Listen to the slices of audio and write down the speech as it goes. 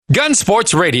Gun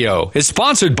Sports Radio is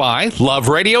sponsored by Love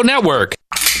Radio Network.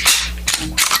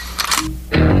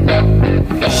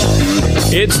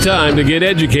 It's time to get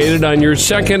educated on your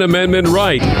Second Amendment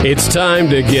right. It's time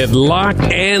to get locked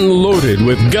and loaded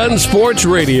with Gun Sports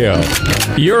Radio.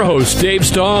 Your hosts, Dave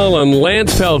Stahl and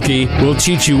Lance Pelkey, will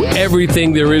teach you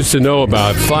everything there is to know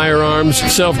about firearms,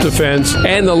 self-defense,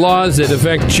 and the laws that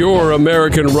affect your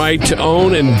American right to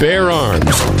own and bear arms.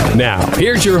 Now,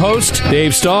 here's your host,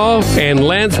 Dave Stahl and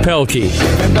Lance Pelkey. All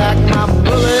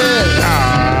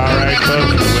right,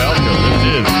 folks, welcome.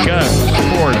 This is Gun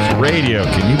Sports Radio.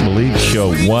 Can you believe show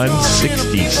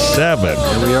 167?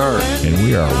 Here we are. And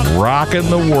we are rocking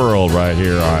the world right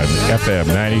here on FM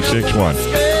 96.1,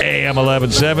 AM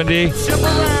 1170.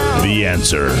 The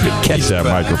Answer. Catch that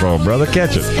microphone, brother.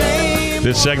 Catch it.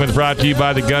 This segment is brought to you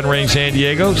by the Gun Range San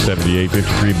Diego,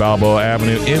 7853 Balboa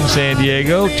Avenue in San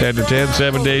Diego, 10 to 10,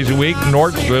 7 days a week.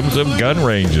 Nordstrom's of gun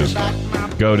ranges.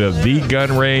 Go to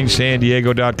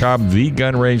thegunrangesandiego.com,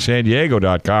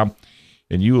 thegunrangesandiego.com,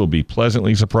 and you will be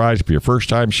pleasantly surprised if you're a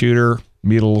first-time shooter,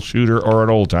 middle shooter, or an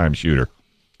old-time shooter.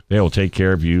 They will take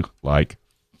care of you like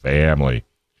family.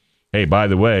 Hey, by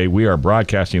the way, we are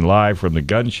broadcasting live from the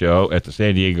Gun Show at the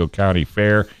San Diego County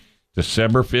Fair,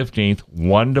 December 15th,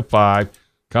 1 to 5.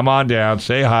 Come on down,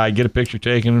 say hi, get a picture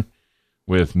taken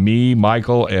with me,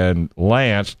 Michael, and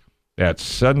Lance. That's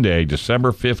Sunday,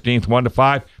 December 15th, 1 to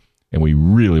 5. And we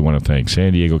really want to thank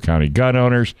San Diego County gun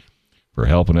owners for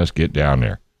helping us get down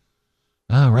there.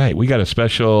 All right, we got a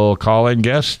special call-in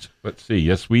guest. Let's see.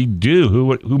 Yes, we do.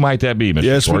 Who might that be, Mr.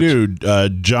 Yes, Schwartz? we do.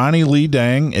 Johnny Lee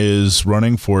Dang is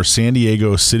running for San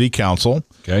Diego City Council.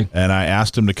 Okay. And I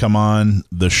asked him to come on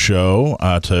the show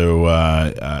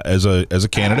as a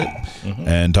candidate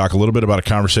and talk a little bit about a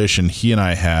conversation he and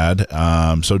I had.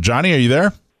 So, Johnny, are you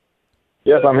there?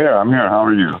 Yes, I'm here. How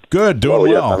are you? Good,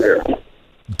 doing well. Yes, I'm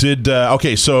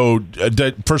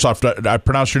here. First off, did I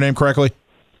pronounce your name correctly?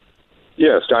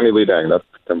 Yes, Johnny Lee Dang. That's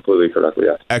completely correct,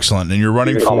 yes. Excellent. And you're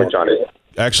running You can call for... me Johnny.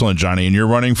 Excellent, Johnny. And you're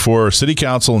running for City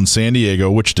Council in San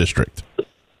Diego. Which district?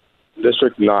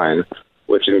 District 9,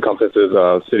 which encompasses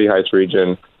City Heights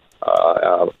region,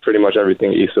 pretty much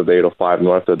everything east of the 805,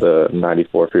 north of the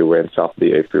 94 freeway, and south of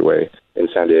the 8 freeway in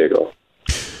San Diego.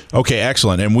 Okay,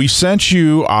 excellent. And we sent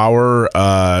you our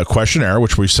questionnaire,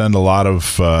 which we send a lot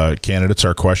of candidates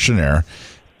our questionnaire,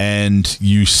 and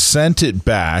you sent it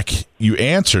back. You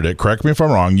answered it. Correct me if I'm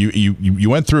wrong. You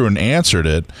went through and answered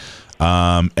it,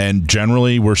 and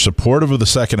generally were supportive of the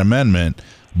Second Amendment,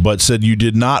 but said you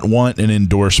did not want an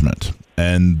endorsement.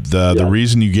 And the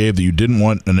reason you gave that you didn't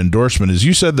want an endorsement is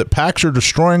you said that PACs are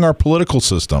destroying our political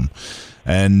system,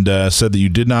 and said that you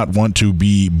did not want to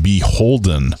be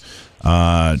beholden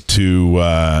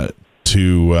to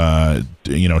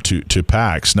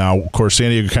PACs. Now, of course, San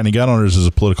Diego County Gun Owners is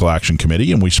a political action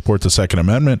committee, and we support the Second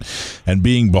Amendment. And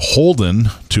being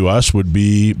beholden to us would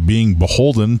be being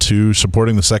beholden to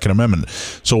supporting the Second Amendment.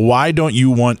 So, why don't you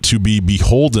want to be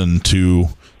beholden to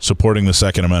supporting the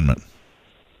Second Amendment?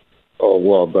 Oh,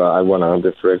 well, but I want to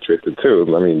differentiate the two.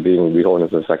 I mean, being beholden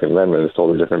to the Second Amendment is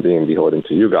totally different than being beholden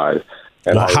to you guys.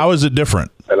 And well, how is it different?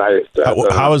 And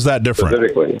how is that different?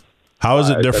 Specifically. How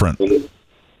is it different?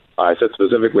 I said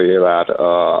specifically that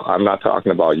I'm not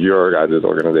talking about your guys'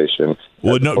 organization.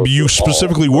 Well, no, you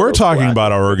specifically were talking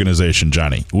about our organization,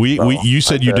 Johnny. You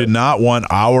said you did not want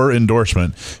our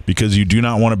endorsement because you do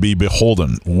not want to be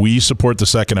beholden. We support the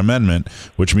Second Amendment,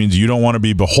 which means you don't want to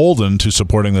be beholden to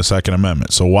supporting the Second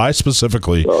Amendment. So why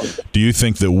specifically do you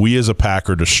think that we as a PAC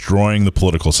are destroying the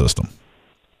political system?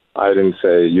 I didn't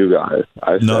say you guys.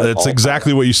 No, that's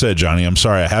exactly what you said, Johnny. I'm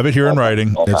sorry. I have it here in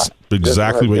writing. It's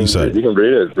exactly what you said. You can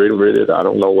read it. Read it. I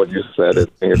don't know what you said.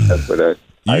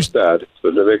 I said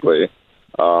specifically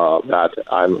that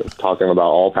I'm talking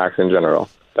about all PACs in general,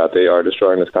 that they are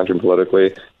destroying this country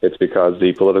politically. It's because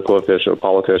the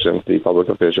politicians, the public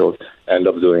officials, end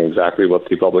up doing exactly what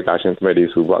the public action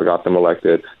committees who got them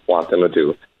elected want them to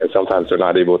do. And sometimes they're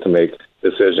not able to make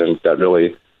decisions that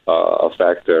really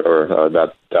affect or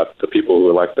that the people who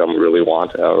elect them really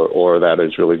want, or that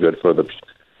is really good for the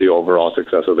overall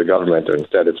success of the government. Or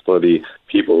instead, it's for the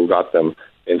people who got them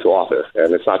into office.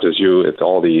 And it's not just you; it's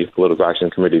all the political action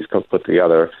committees put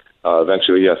together.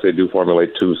 Eventually, yes, they do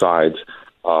formulate two sides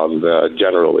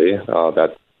generally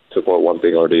that support one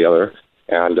thing or the other.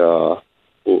 And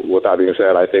with that being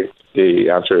said, I think the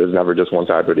answer is never just one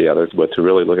side or the other, but to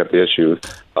really look at the issues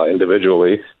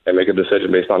individually and make a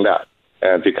decision based on that.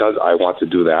 And because I want to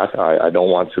do that, I don't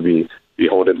want to be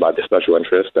beholden by the special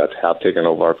interests that have taken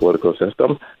over our political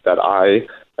system, that I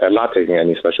am not taking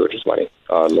any special interest money,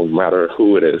 no matter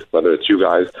who it is, whether it's you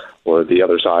guys or the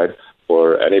other side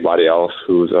for anybody else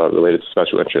who's related to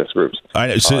special interest groups.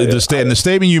 The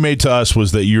statement you made to us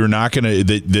was that you're not going to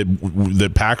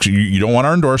that PACs. You don't want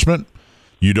our endorsement.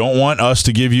 You don't want us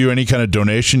to give you any kind of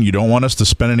donation. You don't want us to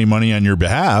spend any money on your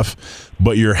behalf.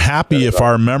 But you're happy if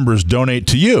our members donate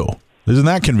to you. Isn't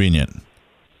that convenient?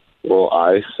 Well,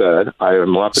 I said I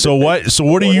am not. So what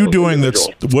are you doing?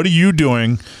 What are you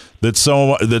doing? That's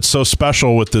so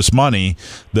special with this money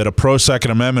that a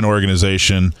pro-Second Amendment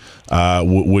organization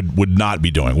would not be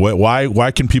doing.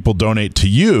 Why can people donate to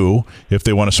you if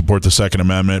they want to support the Second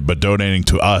Amendment, but donating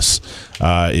to us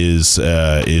is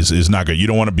not good? You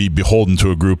don't want to be beholden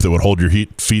to a group that would hold your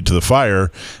feet to the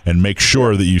fire and make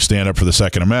sure that you stand up for the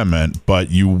Second Amendment, but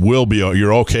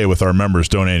you're okay with our members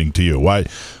donating to you. Why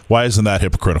isn't that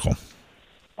hypocritical?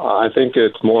 I think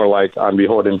it's more like I'm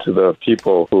beholden to the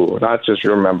people who, not just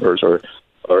your members or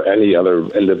any other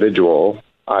individual.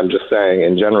 I'm just saying,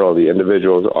 in general, the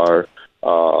individuals are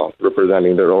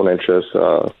representing their own interests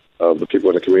of the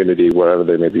people in the community, wherever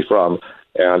they may be from.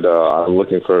 And I'm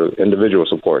looking for individual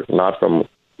support, not from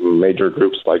major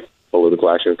groups like political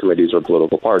action committees or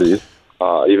political parties.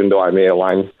 Even though I may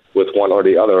align with one or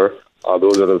the other,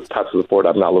 those are the types of support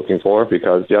I'm not looking for,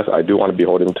 because, yes, I do want to be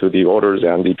beholden to the voters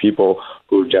and the people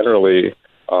who generally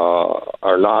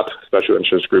are not special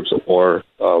interest groups or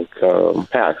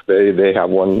PACs. They have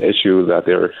one issue that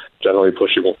they're generally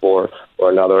pushing for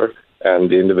or another, and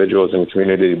the individuals in the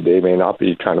community, they may not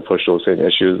be trying to push those same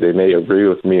issues. They may agree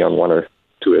with me on one or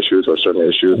two issues or certain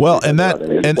issues. Well, and that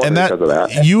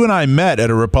you and I met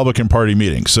at a Republican Party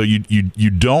meeting. So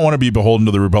you don't want to be beholden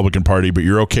to the Republican Party, but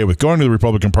you're okay with going to the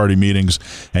Republican Party meetings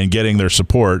and getting their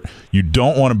support. You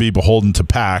don't want to be beholden to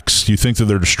PACs. You think that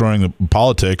they're destroying the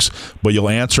politics, but you'll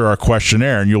answer our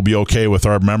questionnaire and you'll be okay with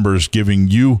our members giving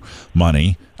you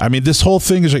money. I mean, this whole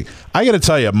thing is like, I got to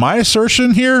tell you, my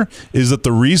assertion here is that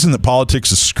the reason that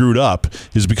politics is screwed up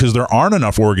is because there aren't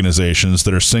enough organizations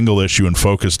that are single issue and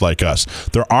focused like us.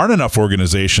 There aren't enough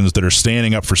organizations that are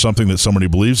standing up for something that somebody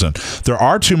believes in. There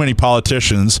are too many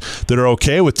politicians that are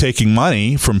okay with taking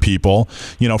money from people,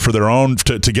 for their own,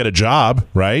 to get a job,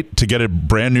 right? To get a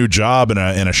brand new job in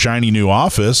a shiny new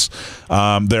office.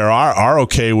 They are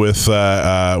okay with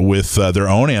their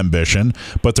own ambition,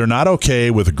 but they're not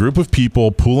okay with a group of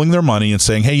people pooling their money and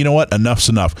saying, hey, you know what? Enough's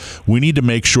enough. We need to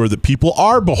make sure that people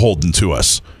are beholden to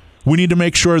us. We need to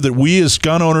make sure that we as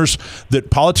gun owners, that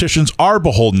politicians are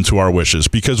beholden to our wishes,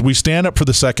 because we stand up for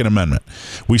the Second Amendment.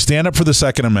 We stand up for the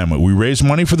Second Amendment. We raise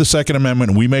money for the Second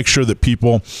Amendment, and we make sure that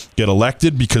people get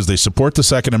elected because they support the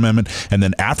Second Amendment. And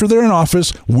then after they're in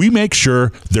office, we make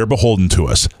sure they're beholden to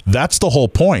us. That's the whole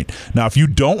point. Now, if you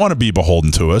don't want to be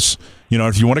beholden to us,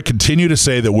 if you want to continue to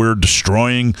say that we're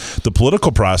destroying the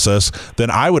political process, then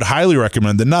I would highly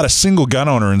recommend that not a single gun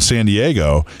owner in San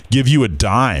Diego give you a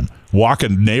dime, walk a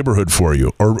neighborhood for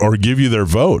you, or give you their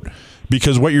vote.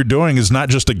 Because what you're doing is not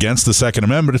just against the Second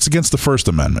Amendment, it's against the First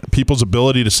Amendment. People's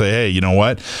ability to say, hey, you know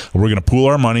what? We're going to pool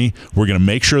our money. We're going to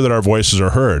make sure that our voices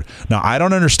are heard. Now, I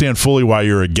don't understand fully why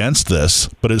you're against this,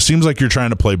 but it seems like you're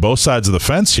trying to play both sides of the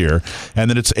fence here, and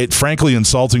that it's frankly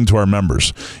insulting to our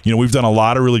members. We've done a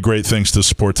lot of really great things to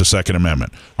support the Second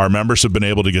Amendment. Our members have been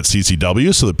able to get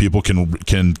CCW so that people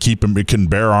can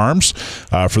bear arms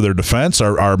for their defense.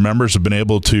 Our members have been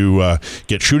able to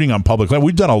get shooting on public land.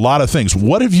 We've done a lot of things.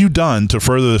 What have you done to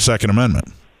further the Second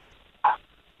Amendment?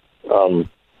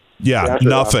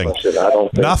 Nothing.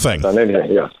 Nothing.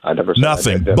 I never said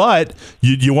nothing. But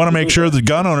you want to make sure the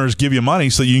gun owners give you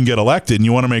money so you can get elected, and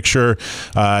you want to make sure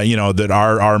that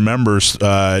our members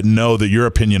know that your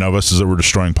opinion of us is that we're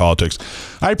destroying politics.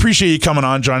 I appreciate you coming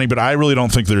on, Johnny, but I really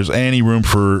don't think there's any room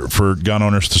for gun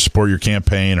owners to support your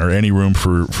campaign, or any room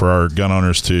for our gun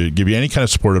owners to give you any kind of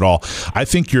support at all. I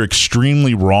think you're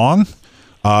extremely wrong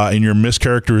in your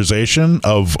mischaracterization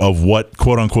of what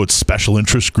quote-unquote special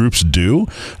interest groups do.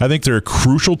 I think they're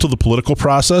crucial to the political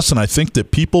process, and I think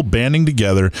that people banding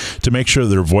together to make sure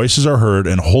their voices are heard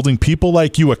and holding people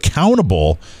like you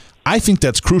accountable, I think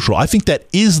that's crucial. I think that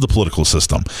is the political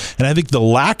system, and I think the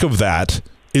lack of that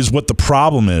is what the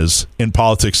problem is in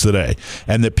politics today,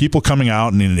 and that people coming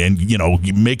out and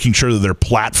making sure that their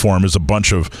platform is a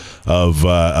bunch of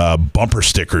bumper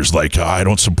stickers like I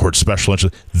don't support special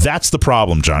interests. That's the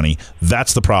problem, Johnny.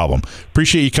 That's the problem.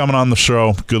 Appreciate you coming on the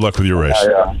show. Good luck with your race.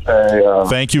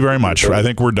 Thank you very much. I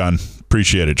think we're done.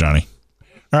 Appreciate it, Johnny.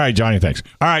 All right, Johnny, thanks.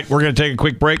 All right, we're going to take a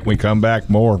quick break. We come back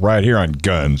more right here on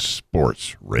Gun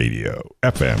Sports Radio,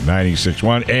 FM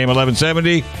 96.1, AM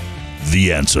 1170.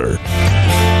 The Answer.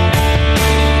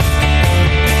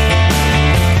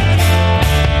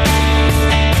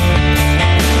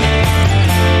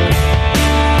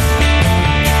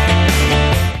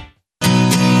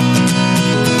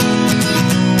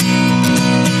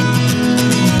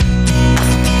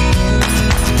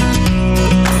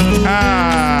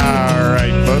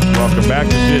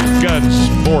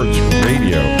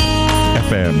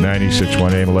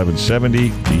 618 1170,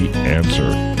 The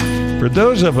Answer. For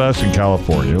those of us in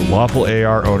California, lawful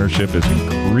AR ownership is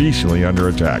increasingly under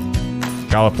attack.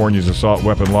 California's assault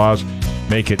weapon laws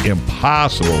make it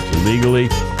impossible to legally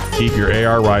keep your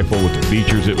AR rifle with the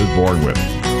features it was born with.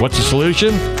 What's the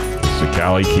solution? It's the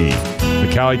Cali Key.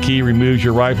 The Cali Key removes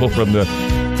your rifle from the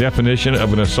definition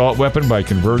of an assault weapon by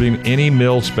converting any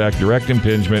mil-spec direct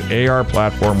impingement AR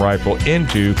platform rifle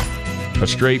into a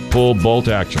straight pull bolt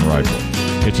action rifle.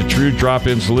 It's a true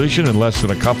drop-in solution. In less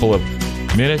than a couple of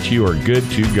minutes, you are good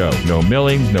to go. No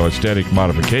milling, no aesthetic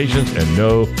modifications, and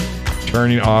no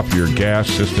turning off your gas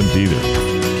systems either.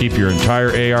 Keep your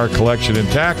entire AR collection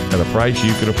intact at a price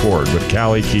you can afford with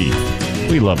Cali Key.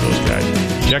 We love those guys.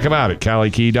 Check them out at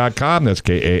CaliKey.com. That's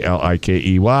KALIKEY,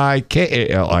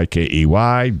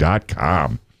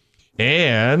 KALIKEY.com.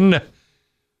 And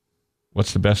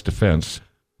what's the best defense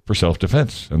for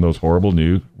self-defense and those horrible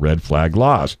new red flag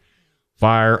laws?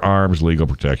 Firearms Legal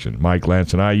Protection. Mike,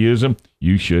 Lance, and I use them.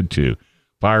 You should too.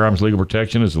 Firearms Legal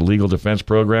Protection is a legal defense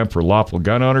program for lawful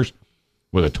gun owners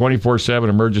with a 24/7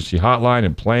 emergency hotline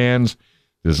and plans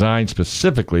designed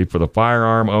specifically for the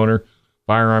firearm owner.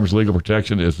 Firearms Legal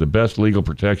Protection is the best legal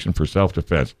protection for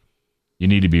self-defense. You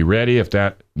need to be ready if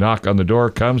that knock on the door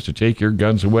comes to take your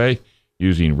guns away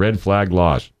using red flag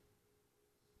laws.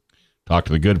 Talk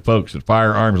to the good folks at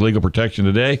Firearms Legal Protection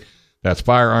today. That's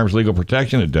Firearms Legal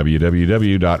Protection at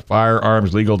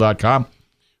www.firearmslegal.com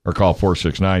or call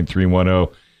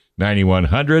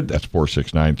 469-310-9100. That's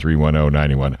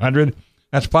 469-310-9100.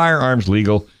 That's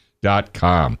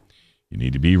firearmslegal.com. You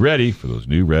need to be ready for those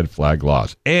new red flag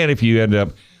laws. And if you end up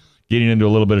getting into a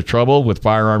little bit of trouble with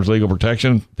Firearms Legal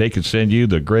Protection, they can send you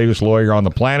the greatest lawyer on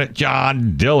the planet,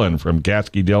 John Dillon from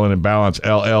Gatsky, Dillon & Balance,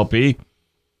 LLP.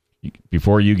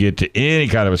 Before you get to any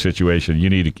kind of a situation, you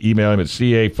need to email him at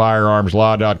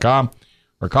cafirearmslaw.com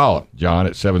or call him, John,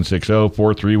 at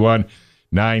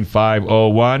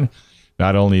 760-431-9501.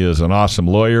 Not only is an awesome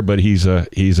lawyer, but he's a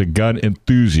gun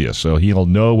enthusiast, so he'll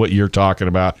know what you're talking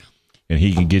about, and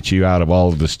he can get you out of all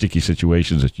of the sticky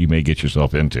situations that you may get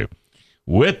yourself into.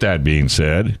 With that being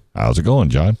said, how's it going,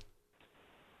 John?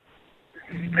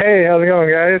 Hey, how's it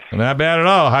going, guys? Not bad at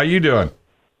all. How you doing?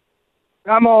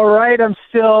 I'm all right. I'm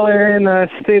still in a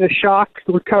state of shock,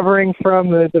 recovering from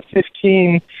the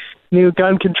 15 new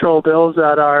gun control bills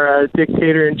that our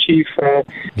dictator-in-chief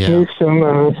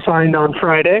Newsom signed on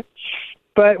Friday.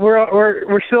 But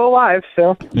we're still alive,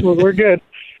 so we're good.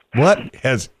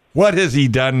 What has he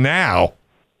done now?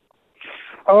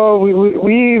 Oh,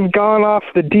 we've gone off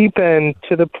the deep end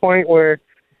to the point where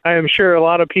I am sure a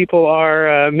lot of people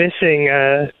are missing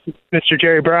Mr.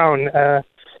 Jerry Brown.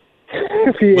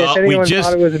 If anyone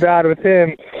thought it was bad with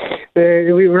him,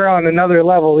 we were on another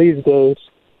level these days.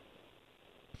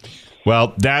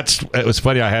 Well, it was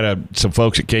funny. I had some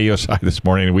folks at KUSI this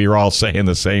morning, and we were all saying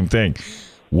the same thing.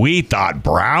 We thought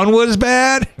Brown was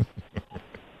bad.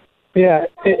 Yeah,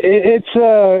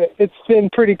 it's been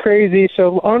pretty crazy.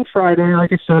 So on Friday,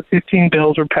 like I said, 15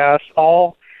 bills were passed,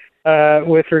 all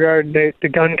with regard to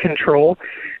gun control,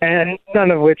 and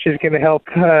none of which is going to help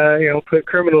put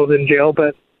criminals in jail.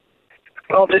 But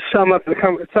I'll just sum up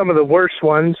some of the worst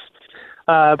ones.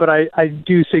 But I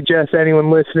do suggest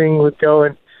anyone listening would go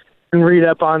and read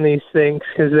up on these things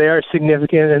because they are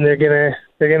significant and they're gonna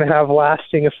have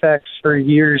lasting effects for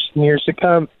years and years to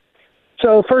come.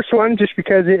 So first one, just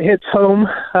because it hits home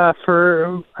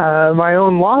for my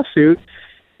own lawsuit,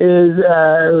 is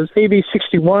it was AB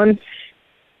 61,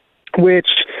 which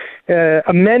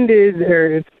amended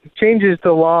or changes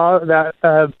the law that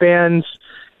bans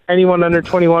anyone under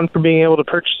 21 from being able to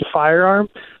purchase a firearm.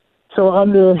 So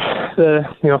under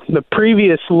the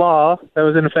previous law that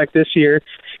was in effect this year,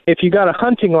 if you got a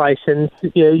hunting license,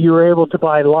 you were able to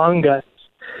buy long guns.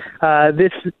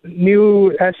 This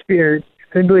new SB,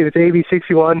 I believe it's AB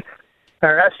 61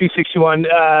 or SB 61,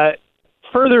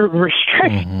 further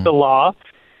restricts the law,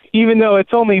 even though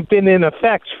it's only been in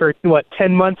effect for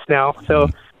 10 months now. So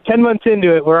 10 months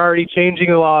into it, we're already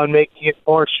changing the law and making it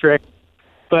more strict.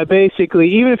 But basically,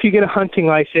 even if you get a hunting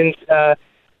license,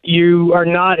 you are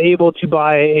not able to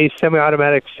buy a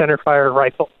semi-automatic centerfire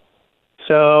rifle.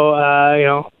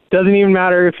 So, doesn't even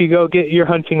matter if you go get your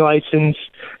hunting license.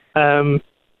 The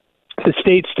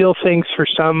state still thinks for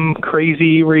some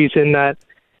crazy reason that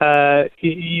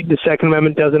the Second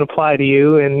Amendment doesn't apply to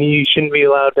you and you shouldn't be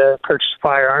allowed to purchase a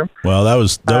firearm. Well, that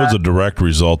was a direct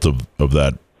result of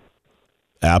that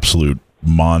absolute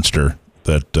monster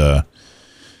that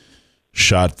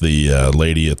shot the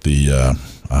lady at the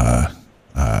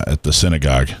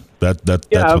synagogue. That's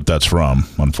what that's from,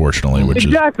 unfortunately. Which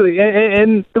exactly.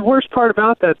 And the worst part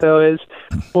about that, though, is,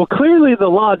 well, clearly the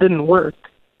law didn't work.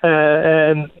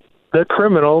 and the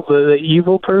criminal, the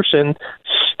evil person,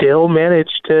 still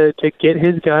managed to get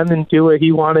his gun and do what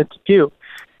he wanted to do.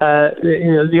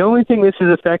 The only thing this is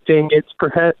affecting, it's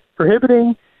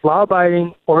prohibiting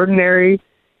law-abiding, ordinary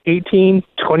 18,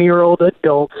 20-year-old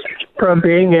adults from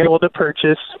being able to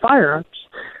purchase firearms.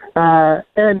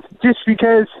 And just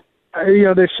because,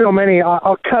 there's so many,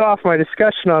 I'll cut off my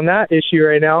discussion on that issue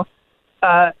right now.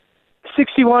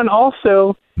 61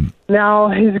 also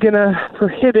now is going to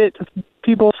prohibit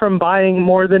people from buying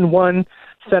more than one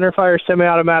centerfire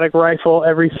semi-automatic rifle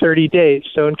every 30 days.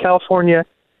 So in California,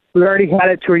 we already had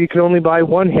it to where you could only buy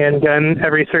one handgun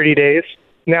every 30 days.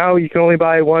 Now you can only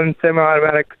buy one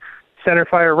semi-automatic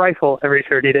centerfire rifle every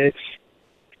 30 days.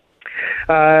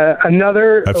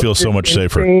 Another... I feel so much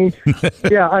safer.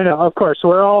 Yeah, I know, of course.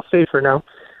 We're all safer now.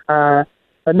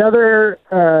 Another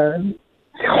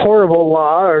horrible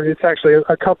law, or it's actually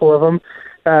a couple of them,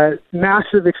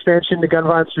 massive expansion to gun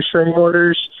violence restraining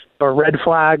orders, or red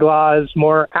flag laws,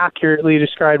 more accurately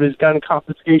described as gun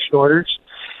confiscation orders.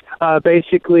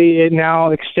 Basically, it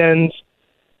now extends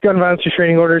gun violence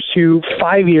restraining orders to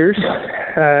 5 years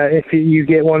if you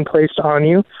get one placed on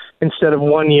you instead of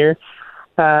 1 year.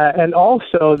 And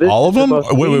also, this all of them?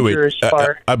 Wait.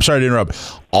 I'm sorry to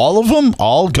interrupt. All of them?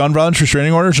 All gun violence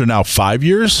restraining orders are now 5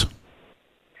 years?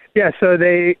 Yeah, so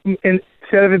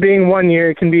instead of it being 1 year,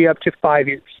 it can be up to 5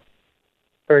 years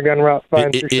for a gun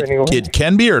violence restraining order. It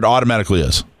can be, or it automatically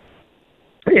is?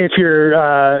 If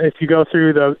you go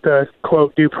through the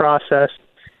quote due process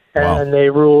and they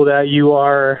rule that you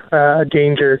are a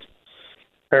danger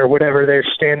or whatever their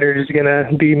standard is going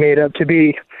to be made up to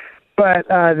be. But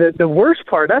the worst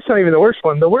part, that's not even the worst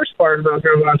one. The worst part about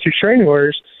gun violence restraining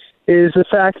orders is the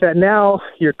fact that now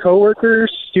your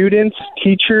coworkers, students,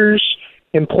 teachers,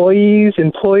 employees,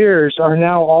 employers are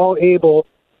now all able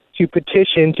to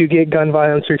petition to get gun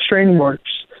violence restraining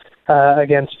orders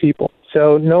against people.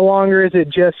 So no longer is it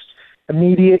just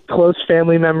immediate close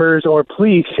family members or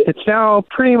police. It's now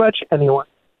pretty much anyone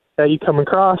that you come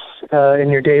across in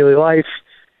your daily life,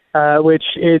 which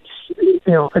it's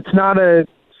not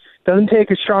doesn't take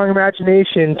a strong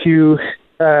imagination to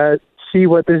see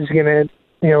what this is going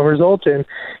to result in.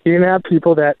 You're going to have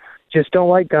people that just don't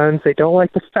like guns. They don't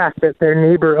like the fact that their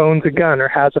neighbor owns a gun or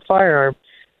has a firearm,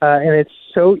 and it's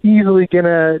so easily going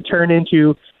to turn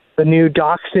into the new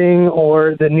doxing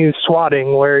or the new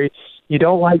swatting, where you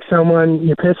don't like someone,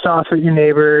 you're pissed off at your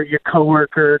neighbor, your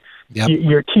coworker,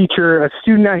 your teacher, a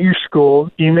student at your school.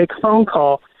 You make a phone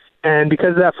call, and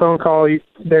because of that phone call,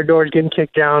 their door's getting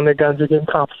kicked down, their guns are getting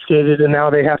confiscated, and now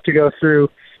they have to go through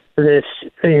this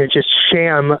just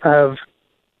sham of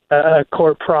a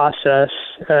court process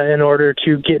in order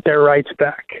to get their rights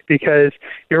back, because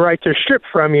your rights are stripped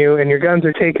from you and your guns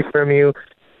are taken from you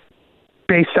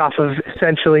based off of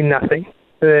essentially nothing.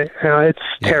 It's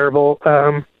terrible.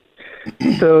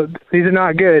 So these are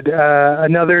not good.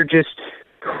 Another just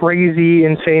crazy,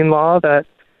 insane law that,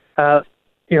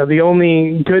 the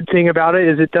only good thing about it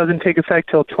is it doesn't take effect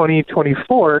till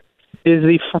 2024, is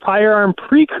the firearm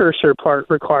precursor part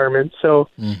requirement. So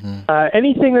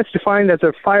anything that's defined as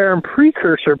a firearm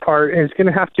precursor part is going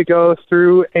to have to go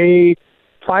through a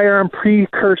firearm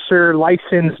precursor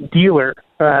licensed dealer,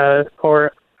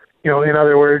 or in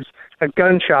other words, a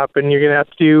gun shop, and you're going to have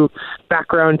to do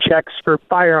background checks for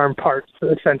firearm parts,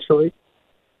 essentially.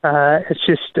 It's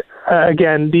just,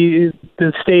 again,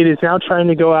 the state is now trying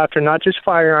to go after not just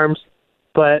firearms,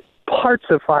 but parts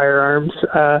of firearms,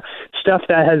 stuff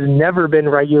that has never been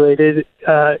regulated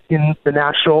in the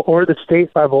national or the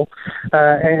state level,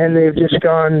 and they've just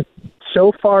gone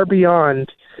so far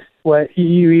beyond what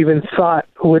you even thought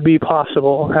would be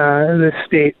possible. In this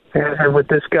state, and with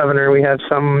this governor, we have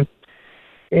some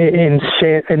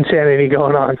insanity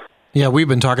going on. Yeah, we've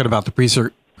been talking about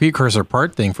the precursor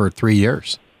part thing for 3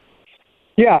 years.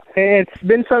 Yeah, it's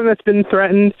been something that's been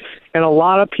threatened, and a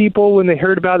lot of people, when they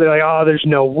heard about it, they're like, oh, there's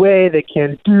no way, they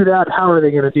can't do that, how are they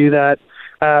going to do that?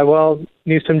 Well,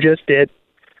 Newsom just did,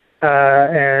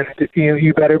 and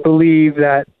you better believe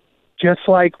that just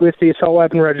like with the assault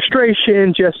weapon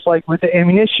registration, just like with the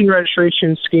ammunition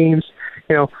registration schemes,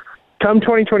 come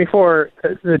 2024,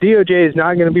 the DOJ is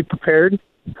not going to be prepared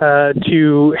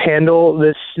to handle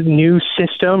this new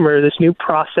system or this new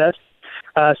process.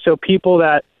 So people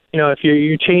that, if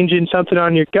you're changing something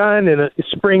on your gun and a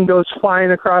spring goes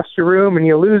flying across your room and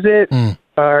you lose it,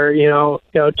 or,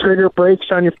 trigger breaks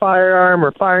on your firearm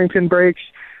or firing pin breaks,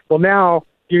 well, now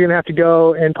you're going to have to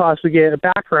go and possibly get a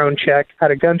background check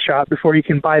at a gun shop before you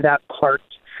can buy that part.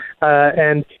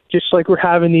 And just like we're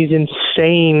having these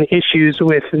insane issues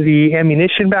with the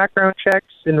ammunition background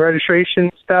checks and registration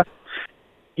stuff,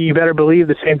 you better believe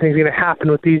the same thing's going to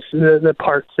happen with the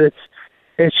parts.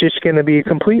 It's just going to be a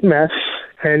complete mess,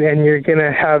 and you're going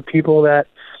to have people that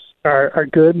are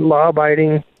good,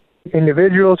 law-abiding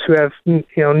individuals who have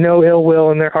no ill will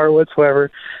in their heart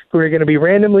whatsoever, who are going to be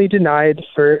randomly denied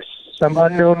for some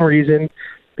unknown reason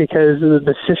because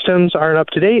the systems aren't up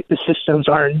to date, the systems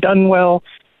aren't done well,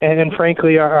 and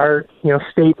frankly, our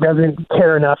state doesn't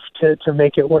care enough to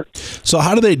make it work. So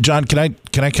how do they, John? Can I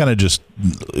kind of just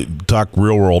talk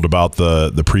real world about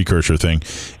the precursor thing?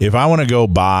 If I want to go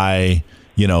buy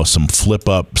some flip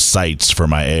up sights for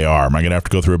my AR, am I going to have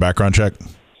to go through a background check?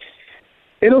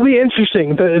 It'll be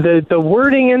interesting. The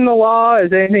wording in the law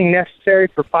is anything necessary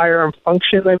for firearm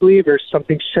function, I believe, or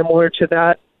something similar to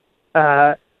that.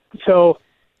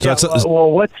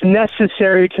 What's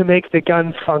necessary to make the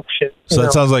gun function? So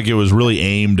that sounds like it was really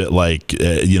aimed at the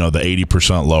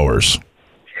 80% lowers.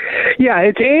 Yeah,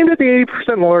 it's aimed at the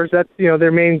 80% lowers. That's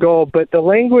their main goal. But the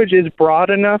language is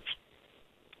broad enough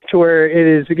to where it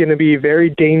is going to be very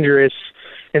dangerous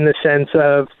in the sense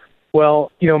of,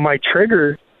 my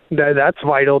trigger. That's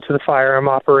vital to the firearm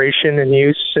operation and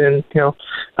use, and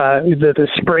the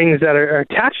springs that are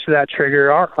attached to that trigger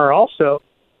are also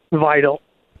vital.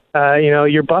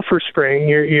 Your buffer spring,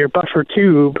 your buffer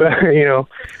tube,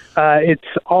 it's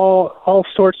all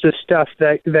sorts of stuff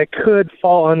that could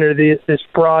fall under this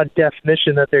broad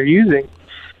definition that they're using,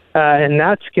 and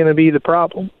that's going to be the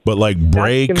problem. But like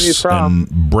brakes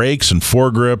and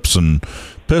foregrips and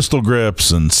pistol grips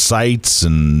and sights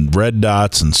and red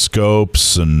dots and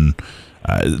scopes, and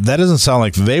that doesn't sound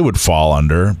like they would fall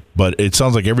under, but it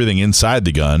sounds like everything inside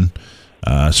the gun,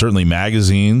 certainly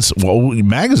magazines. Well,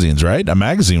 magazines, right? A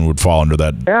magazine would fall under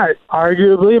that. Yeah,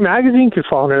 arguably a magazine could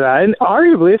fall under that, and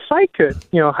arguably a sight could.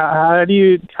 How do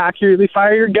you accurately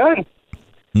fire your gun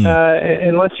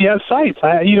unless you have sights?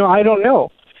 I don't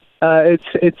know.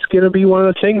 It's going to be one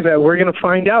of the things that we're going to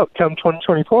find out come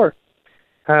 2024.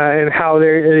 And how the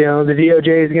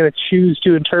DOJ is going to choose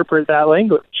to interpret that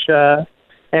language.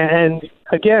 And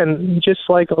again, just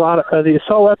like a lot of the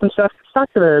assault weapon stuff, it's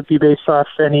not going to be based off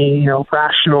any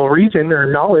rational reason or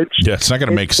knowledge. Yeah, it's not going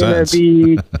to make sense.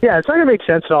 It's not going to make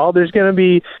sense at all. There's going to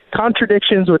be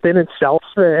contradictions within itself,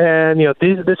 and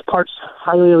this part's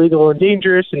highly illegal and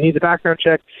dangerous and needs a background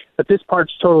check, but this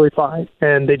part's totally fine,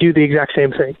 and they do the exact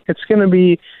same thing. It's going to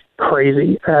be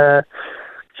crazy.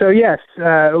 So yes,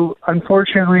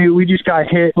 unfortunately, we just got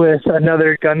hit with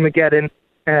another Gunmageddon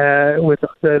with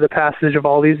the passage of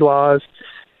all these laws,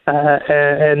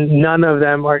 and none of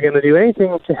them are going to do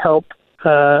anything to help,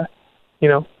 the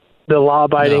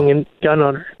law-abiding and gun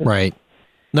owner. Right.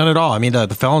 None at all. I mean, the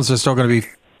felons are still going to be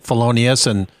felonious,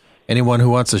 and anyone who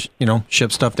wants to,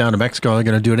 ship stuff down to Mexico are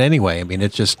going to do it anyway. I mean,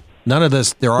 it's just none of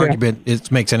this. Their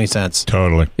argument makes any sense.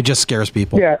 Totally. It just scares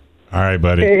people. Yeah. All right,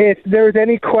 buddy. If there's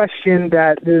any question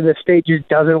that the state just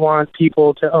doesn't want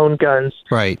people to own guns,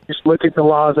 right? Just look at the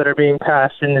laws that are being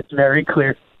passed, and it's very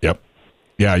clear. Yep.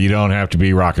 Yeah, you don't have to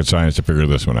be rocket science to figure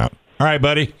this one out. All right,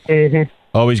 buddy. Mm-hmm.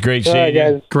 Always great seeing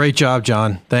you. Great job,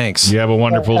 John. Thanks. You have a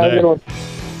wonderful Have a day. good one.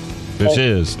 This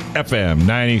is FM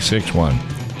 96.1,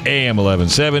 AM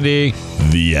 1170.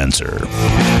 The Answer.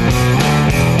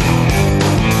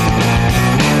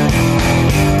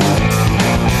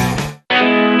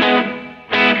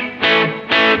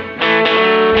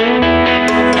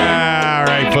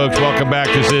 Welcome back.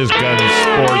 This is Gun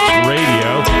Sports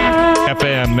Radio,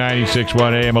 FM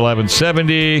 96.1 AM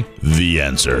 1170. The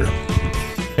Answer.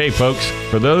 Hey, folks,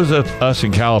 for those of us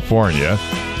in California,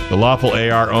 the lawful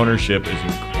AR ownership is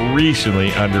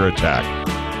increasingly under attack.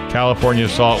 California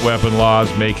assault weapon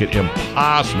laws make it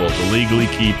impossible to legally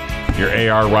keep your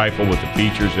AR rifle with the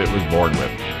features it was born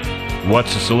with.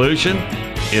 What's the solution?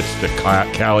 It's the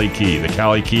Cali Key. The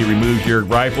Cali Key removes your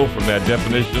rifle from that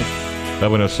definition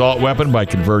of an assault weapon by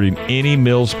converting any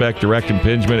mil-spec direct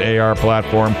impingement AR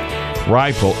platform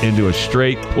rifle into a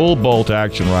straight pull-bolt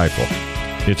action rifle.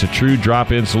 It's a true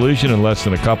drop-in solution. In less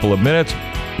than a couple of minutes,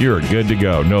 you're good to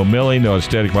go. No milling, no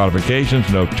aesthetic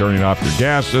modifications, no turning off your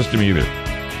gas system either.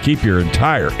 Keep your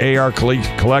entire AR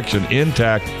collection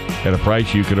intact at a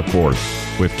price you can afford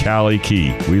with Cali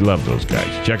Key. We love those guys.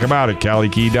 Check them out at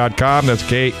CaliKey.com. That's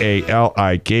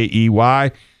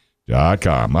KALIKEY.com.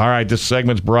 All right, this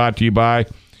segment's brought to you by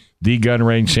The Gun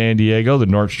Range San Diego, the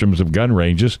Nordstroms of gun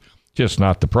ranges, just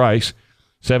not the price.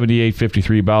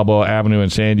 7853 Balboa Avenue in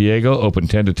San Diego, open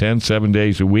 10 to 10, 7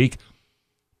 days a week.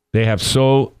 They have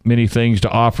so many things to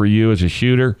offer you as a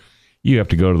shooter. You have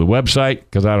to go to the website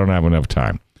because I don't have enough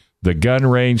time.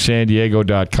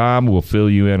 TheGunRangeSanDiego.com will fill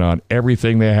you in on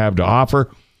everything they have to offer.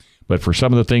 But for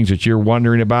some of the things that you're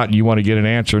wondering about and you want to get an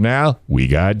answer now, we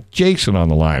got Jason on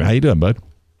the line. How you doing, bud?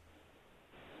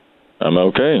 I'm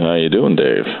okay. How you doing,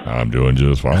 Dave? I'm doing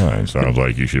just fine. Sounds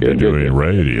like you should be doing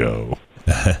radio.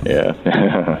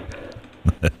 Yeah.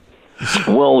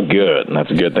 Well, good. That's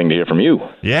a good thing to hear from you.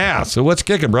 Yeah. So what's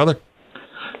kicking, brother?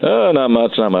 Not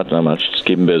much. Just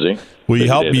keeping busy. Well,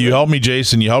 you helped me,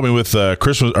 Jason. You helped me with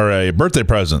Christmas or a birthday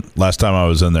present last time I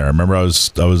was in there. I remember I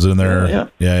was in there.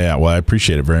 Yeah. Well, I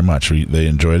appreciate it very much. They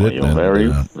enjoyed it.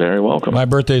 You're very welcome. My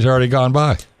birthday's already gone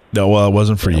by. No, well, it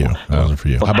wasn't for you. How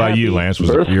about you, Lance? Was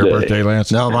it your birthday,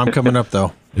 Lance? No, I'm coming up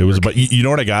though. It was, but you know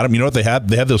what I got them? You know what they had?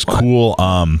 They had those cool.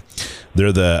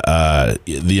 They're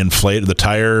the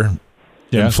tire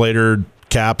inflator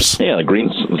caps. Yeah, the green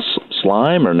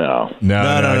slime or no?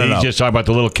 No. He's just talking about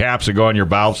the little caps that go on your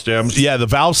valve stems. Yeah, the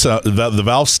valve stem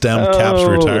caps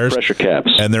for your tires, pressure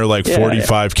caps, and they're like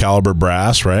 45 caliber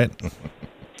brass, right?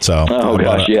 So,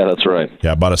 that's right.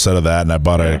 Yeah, I bought a set of that, and I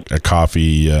bought a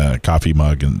coffee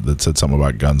mug, and that said something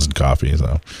about guns and coffee.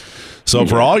 So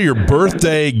for all your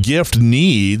birthday gift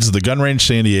needs, the Gun Range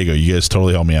San Diego, you guys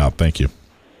totally helped me out. Thank you.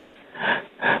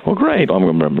 Well, great.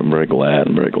 I'm very glad.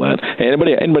 Hey,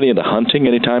 anybody into hunting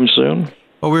anytime soon?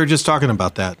 Well, we were just talking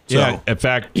about that. So. Yeah. In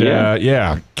fact,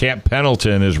 Camp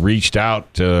Pendleton has reached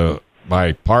out to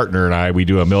my partner and I. We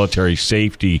do a military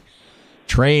safety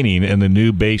training, and the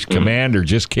new base commander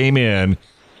just came in,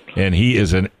 and he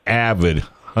is an avid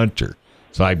hunter.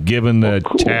 So I've given the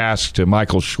task to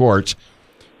Michael Schwartz,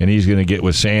 and he's going to get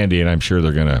with Sandy, and I'm sure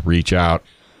they're going to reach out,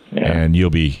 and you'll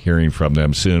be hearing from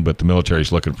them soon. But the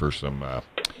military's looking for some love.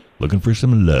 Well,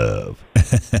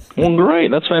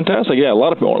 great. That's fantastic. Yeah, a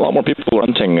lot more people are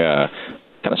hunting.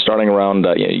 Kind of starting around,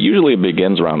 usually it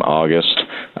begins around August.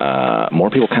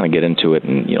 More people kind of get into it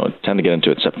and, tend to get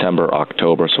into it September,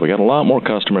 October. So we got a lot more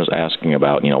customers asking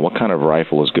about, what kind of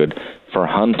rifle is good for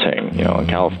hunting. In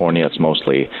California, it's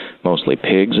mostly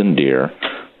pigs and deer.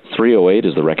 308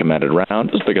 is the recommended round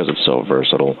just because it's so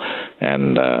versatile.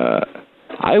 And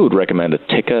I would recommend a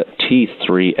Tikka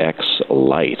T3X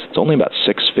Lite. It's only about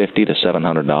 $650 to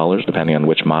 $700, depending on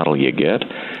which model you get.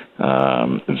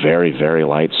 Very, very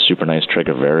light, super nice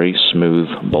trigger, very smooth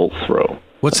bolt throw.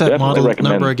 What's that model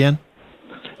number again?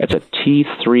 It's a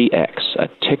T3X, a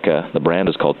Tikka. The brand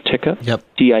is called Tikka. Yep.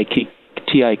 Tikka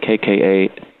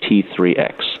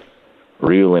T3X.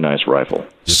 Really nice rifle.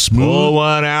 Just pull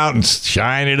one out and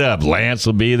shine it up. Lance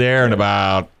will be there in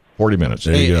about 40 minutes.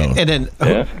 There you go. And then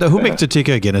who makes the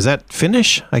Tikka again? Is that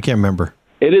Finnish? I can't remember.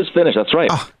 It is Finnish. That's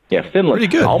right. Yeah, Finland. Pretty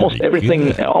good. Almost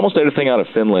everything out of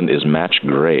Finland is match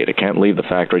grade. It can't leave the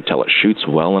factory till it shoots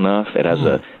well enough. It has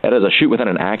a shoot within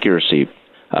an accuracy.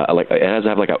 It has to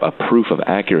have a proof of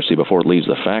accuracy before it leaves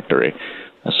the factory.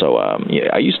 So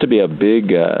I used to be a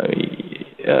big, in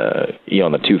the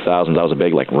 2000s, I was a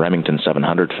big Remington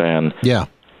 700 fan. Yeah.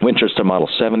 Winchester Model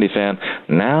 70 fan.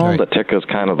 Now the Tikka is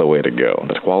kind of the way to go.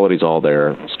 The quality's all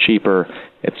there. It's cheaper.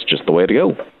 It's just the way to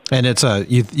go. And it's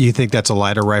you think that's a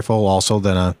lighter rifle also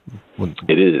than a?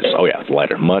 It is. Oh yeah, it's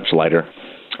lighter, much lighter.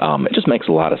 It just makes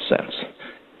a lot of sense.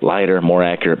 Lighter, more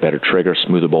accurate, better trigger,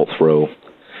 smoother bolt throw,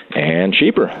 and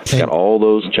cheaper. It's got all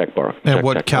those check bar. And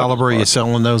what caliber are you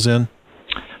selling those in?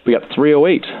 We got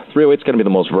 308. 308's going to be the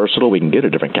most versatile. We can get a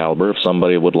different caliber if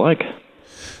somebody would like.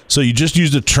 So you just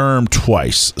used the term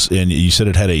twice, and you said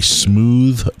it had a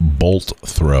smooth bolt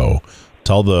throw.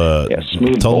 Tell the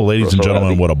ladies and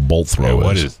gentlemen what a bolt throw is.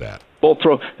 What is that? Bolt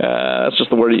throw. That's just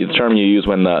the term you use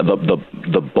when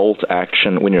the bolt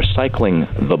action, when you're cycling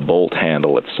the bolt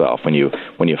handle itself. When you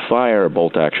fire a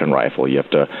bolt action rifle, you have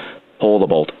to pull the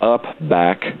bolt up and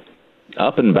back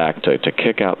to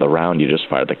kick out the round you just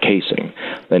fired, the casing.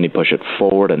 Then you push it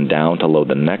forward and down to load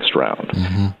the next round.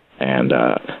 Mm-hmm. And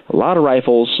a lot of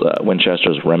rifles,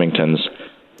 Winchesters, Remingtons,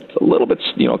 it's a little bit,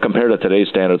 compared to today's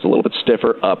standards, a little bit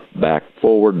stiffer, up, back,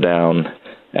 forward, down,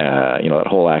 that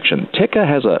whole action. Tikka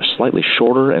has a slightly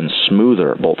shorter and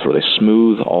smoother bolt throw. They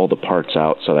smooth all the parts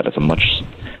out so that it's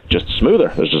just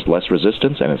smoother. There's just less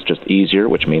resistance, and it's just easier,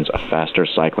 which means a faster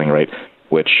cycling rate,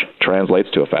 which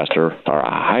translates to a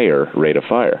higher rate of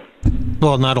fire.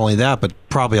 Well, not only that, but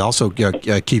probably also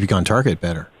keep you on target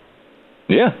better.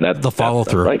 Yeah, the follow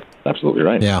through. Right, absolutely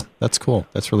right. Yeah, that's cool.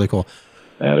 That's really cool.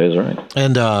 That is right.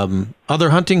 And other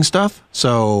hunting stuff.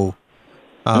 So,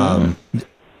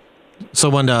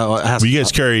 someone has. You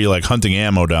guys carry hunting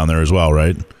ammo down there as well,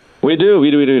 right? We do.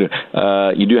 You do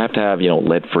have to have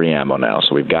lead-free ammo now.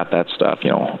 So we've got that stuff. We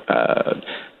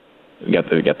got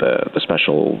the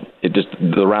special.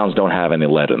 The rounds don't have any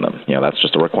lead in them. That's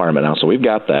just a requirement now. So we've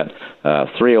got that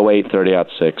 308,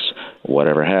 30-06,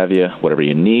 whatever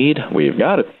you need, we've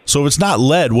got it. So if it's not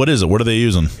lead, what is it? What are they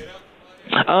using?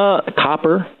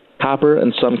 Copper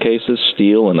in some cases,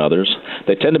 steel in others.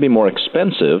 They tend to be more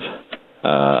expensive,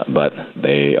 but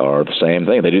they are the same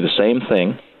thing. They do the same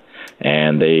thing,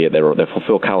 and they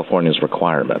fulfill California's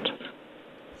requirement.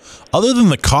 Other than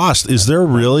the cost, is there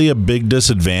really a big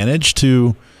disadvantage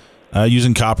to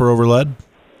using copper over lead?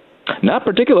 Not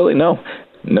particularly. No.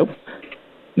 Nope.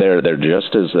 They're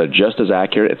just as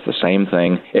accurate. It's the same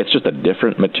thing. It's just a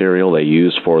different material they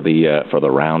use for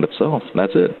the round itself.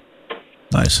 That's it.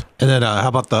 Nice. And then how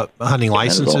about the hunting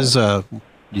licenses?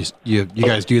 You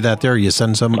guys do that there? You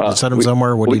send them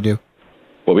somewhere? What do you do?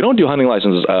 Well, we don't do hunting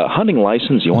licenses. Hunting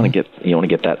license, you want to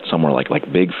get that somewhere like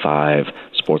Big 5,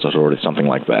 Sports Authority, something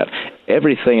like that.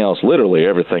 Everything else, literally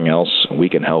everything else, we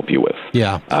can help you with.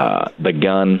 Yeah. The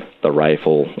gun, the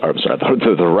rifle,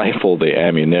 the rifle, the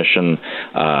ammunition,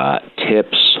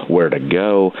 tips, where to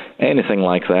go, anything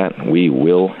like that, we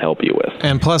will help you with.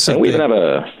 And plus, we even have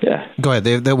Go ahead.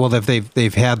 If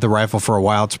they've had the rifle for a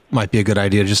while, it might be a good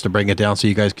idea just to bring it down so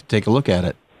you guys can take a look at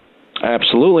it.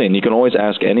 Absolutely, and you can always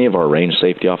ask any of our range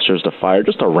safety officers to fire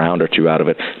just a round or two out of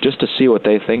it, just to see what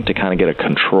they think, to kind of get a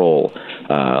control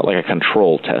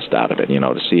test out of it.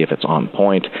 To see if it's on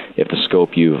point, if the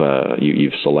scope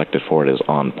you've selected for it is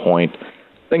on point,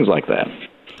 things like that.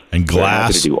 And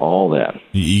glass. To do all that.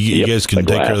 You guys can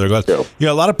take care of their glass. So,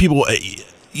 a lot of people,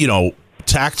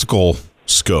 tactical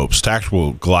scopes,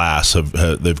 tactical glass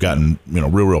they've gotten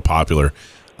real popular.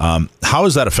 How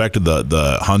has that affected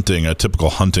the hunting, a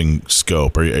typical hunting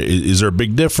scope? Is there a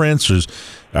big difference? Or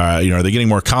are they getting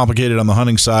more complicated on the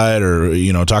hunting side? Or,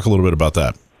 talk a little bit about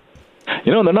that.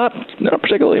 They're not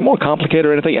particularly more complicated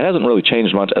or anything. It hasn't really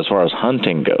changed much as far as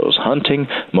hunting goes. Hunting,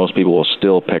 most people will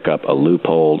still pick up a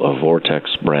Leupold, a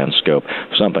Vortex brand scope,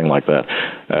 something like that.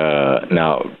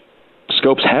 Now,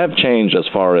 scopes have changed as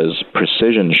far as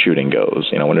precision shooting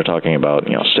goes. When you're talking about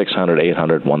 600,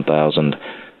 800, 1,000,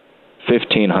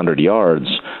 1,500 yards,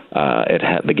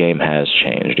 the game has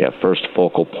changed. You have first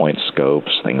focal point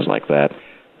scopes, things like that.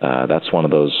 That's one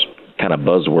of those kind of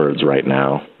buzzwords right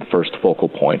now, first focal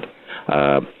point.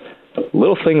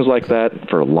 Little things like that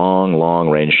for long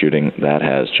range shooting, that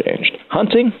has changed.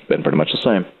 Hunting, been pretty much the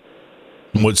same.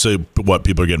 What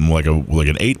people are getting like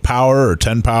an 8 power or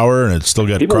 10 power, and it's still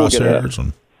got crosshairs.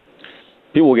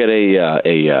 People will get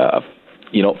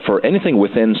for anything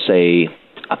within, say,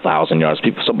 1,000 yards.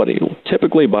 Somebody will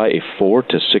typically buy a 4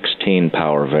 to 16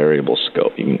 power variable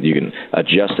scope. You can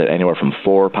adjust it anywhere from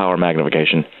 4 power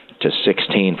magnification to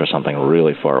 16 for something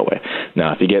really far away.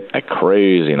 Now, if you get a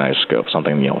crazy nice scope,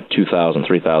 something $2,000,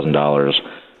 $3,000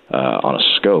 on a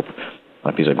scope,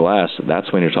 on a piece of glass,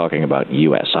 that's when you're talking about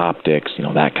U.S. Optics,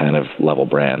 that kind of level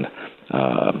brand.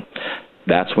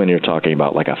 That's when you're talking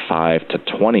about like a 5 to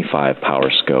 25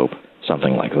 power scope,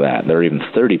 something like that. They're even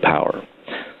 30 power.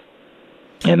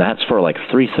 And that's for like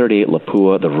 338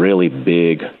 Lapua, the really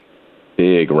big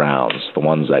rounds, the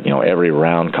ones that, every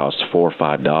round costs $4 or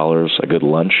 $5, a good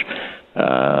lunch.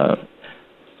 That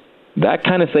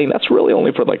kind of thing, that's really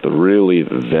only for like the really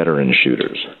veteran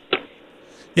shooters.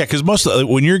 Yeah, because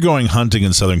when you're going hunting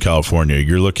in Southern California,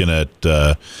 you're looking at,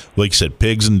 like you said,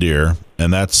 pigs and deer,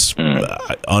 and that's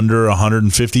under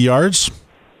 150 yards?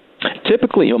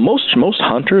 Typically, most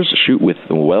hunters shoot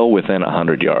well within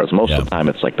 100 yards. Most of the time,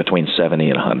 it's like between 70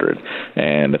 and 100,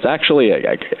 and it's actually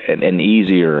an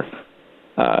easier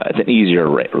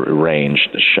ranged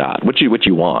shot, which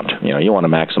you want. You want to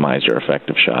maximize your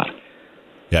effective shot.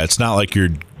 Yeah, it's not like you're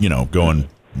going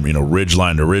ridge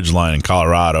line to ridge line in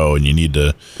Colorado, and you need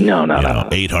to no.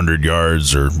 800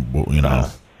 yards or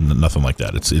nothing like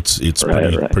that. It's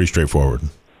pretty straightforward.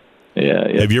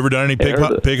 Yeah. Have you ever done any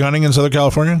pig hunting in Southern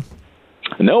California?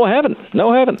 No, I haven't.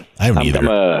 I haven't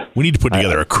either. We need to put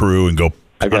together a crew and go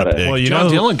hunt a pig. Well,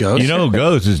 Dylan goes. Who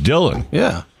goes is Dylan.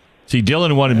 Yeah. See,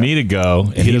 Dylan wanted me to go,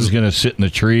 and he was going to sit in the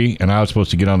tree, and I was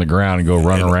supposed to get on the ground and go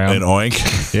run around. And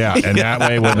oink. Yeah, and that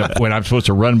way when I'm supposed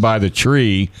to run by the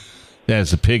tree,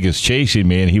 as the pig is chasing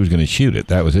me, and he was going to shoot it.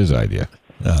 That was his idea.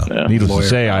 Needless to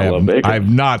say, I have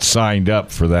not signed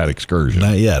up for that excursion.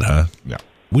 Not yet, huh? No.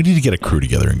 We need to get a crew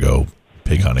together and go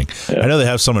pig hunting. Yeah. I know they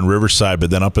have some in Riverside, but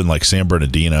then up in like Santa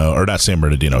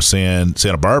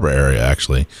Barbara area,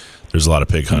 actually, there's a lot of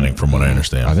pig hunting from what I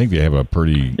understand. I think they have a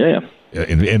pretty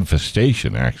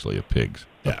infestation, actually, of pigs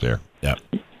up there. Yeah.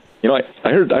 I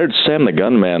heard Sam the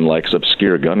Gunman likes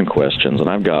obscure gun questions, and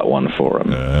I've got one for him.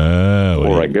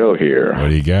 Before I go here. What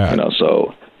do you got?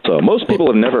 So most people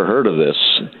have never heard of this.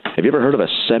 Have you ever heard of a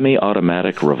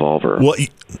semi-automatic revolver? Well,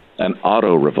 an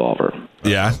auto revolver.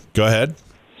 Yeah, go ahead.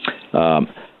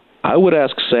 I would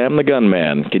ask Sam the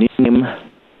Gunman, can you name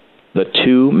the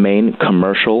 2 main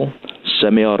commercial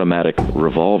semi-automatic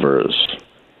revolvers?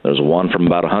 There's one from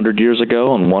about 100 years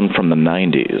ago and one from the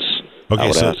 90s. I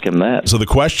would ask him that. So the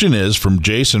question is from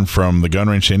Jason from the Gun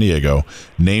Range San Diego.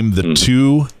 Name the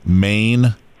two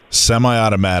main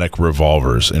semi-automatic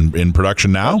revolvers in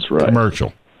production now. That's right.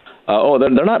 Commercial.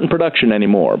 They're not in production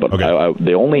anymore, but Okay.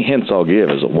 the only hints I'll give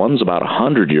is that one's about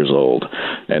 100 years old,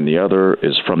 and the other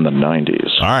is from the 90s.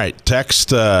 All right,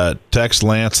 text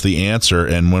Lance the answer,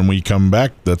 and when we come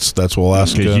back, that's what we'll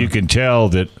ask. Because you can tell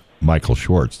that Michael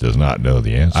Schwartz does not know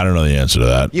the answer. I don't know the answer to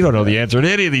that. You don't know the answer to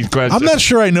any of these questions. I'm not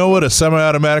sure I know what a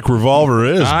semi-automatic revolver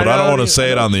is, but I don't want to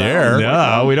say it on the air.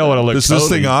 No, we don't want to look. Is this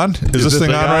thing on? Is this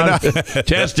thing on right now?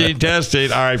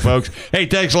 Testing. All right, folks. Hey,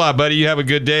 thanks a lot, buddy. You have a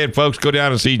good day, and folks, go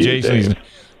down and see Jason.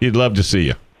 He'd love to see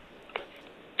you.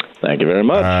 Thank you very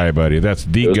much. All right, buddy. That's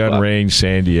the Good Gun luck. Range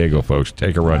San Diego, folks.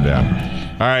 Take a rundown.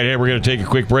 All right, hey, we're going to take a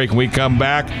quick break. When we come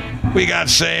back, we got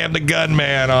Sam the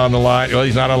Gunman on the line. Well,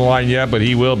 he's not on the line yet, but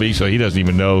he will be, so he doesn't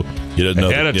even know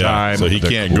ahead of time. so he the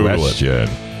can't Google question.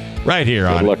 Right here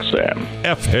Good on luck, Sam.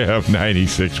 FM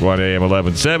 96.1 AM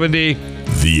 1170.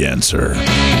 The answer.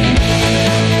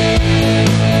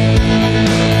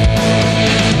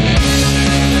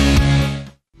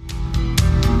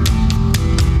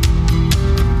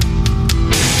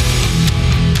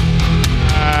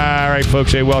 All right,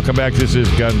 folks. Hey, welcome back. This is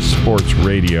Gun Sports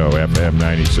Radio, FM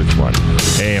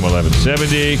 96.1 AM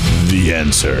 1170. The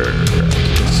answer.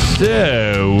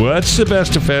 So, what's the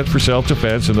best defense for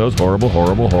self-defense in those horrible,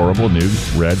 horrible, horrible new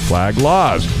red flag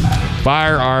laws?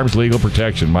 Firearms legal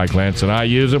protection. Mike Lance and I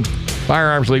use them.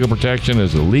 Firearms legal protection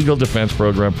is a legal defense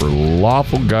program for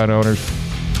lawful gun owners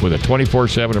with a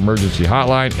 24/7 emergency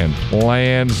hotline and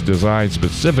plans designed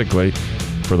specifically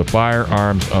for the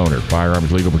firearms owner.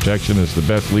 Firearms legal protection is the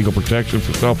best legal protection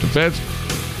for self-defense.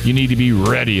 You need to be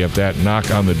ready if that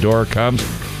knock on the door comes.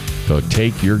 So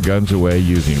take your guns away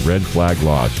using red flag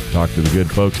laws. Talk to the good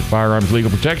folks at Firearms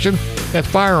Legal Protection. That's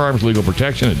Firearms Legal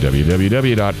Protection at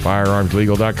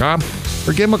www.firearmslegal.com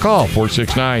or give them a call,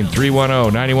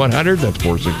 469-310-9100. That's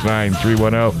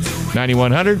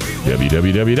 469-310-9100,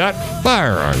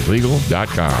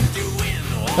 www.firearmslegal.com.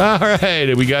 All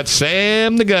right, we got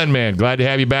Sam the Gunman. Glad to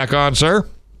have you back on, sir.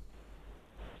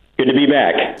 Good to be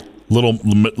back. Little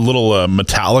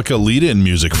Metallica lead-in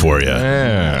music for you.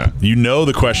 Yeah. You know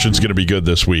the question's going to be good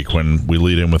this week when we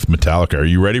lead in with Metallica. Are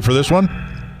you ready for this one?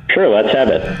 Sure, let's have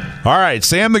it. All right,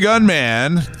 Sam the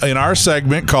Gunman in our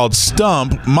segment called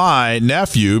Stump My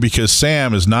Nephew, because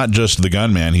Sam is not just the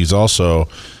gunman, he's also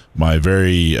my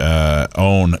very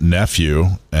own nephew.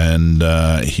 And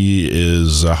he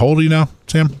is, how old are you now,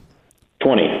 Sam?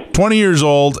 20. 20 years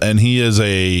old, and he is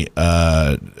a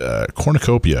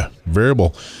cornucopia,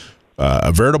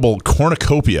 a veritable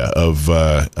cornucopia of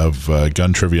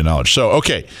gun trivia knowledge. So,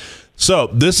 okay. So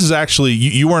this is actually,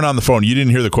 you weren't on the phone. You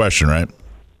didn't hear the question, right?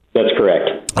 That's correct.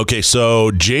 Okay,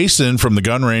 so Jason from the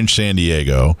Gun Range San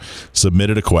Diego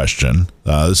submitted a question.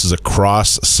 This is a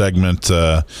cross-segment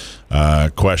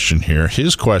question here.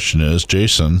 His question is,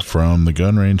 Jason from the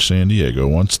Gun Range San Diego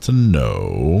wants to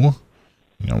know,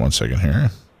 hang on one second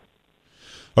here.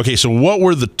 Okay, so what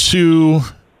were the two,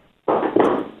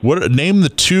 name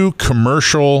the two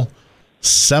commercial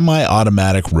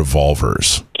semi-automatic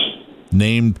revolvers.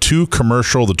 Name two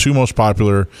commercial, the two most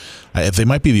popular. They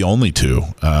might be the only two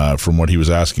from what he was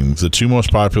asking. The two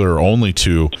most popular are only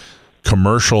two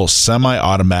commercial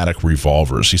semi-automatic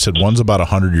revolvers. He said one's about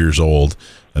 100 years old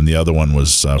and the other one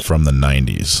was from the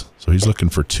 90s. So he's looking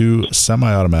for two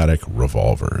semi-automatic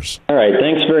revolvers. All right,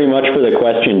 thanks very much for the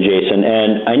question, Jason.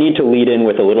 And I need to lead in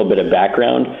with a little bit of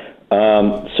background.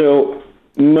 So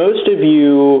most of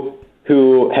you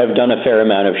who have done a fair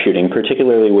amount of shooting,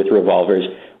 particularly with revolvers,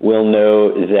 will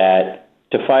know that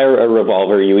to fire a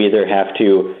revolver, you either have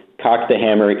to cock the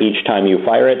hammer each time you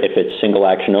fire it, if it's single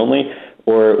action only,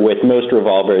 or with most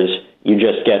revolvers, you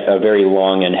just get a very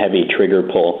long and heavy trigger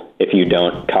pull if you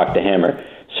don't cock the hammer.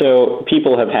 So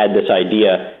people have had this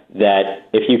idea that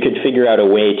if you could figure out a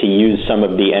way to use some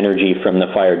of the energy from the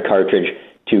fired cartridge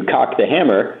to cock the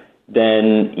hammer,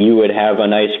 then you would have a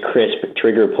nice crisp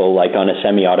trigger pull like on a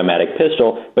semi-automatic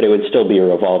pistol, but it would still be a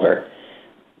revolver.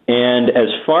 And as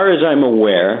far as I'm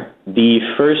aware, the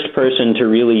first person to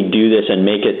really do this and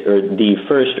make it, or the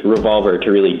first revolver to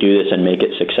really do this and make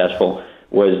it successful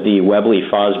was the Webley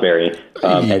Fosbury,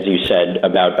 as you said,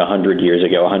 about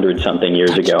 100-something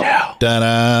years ago.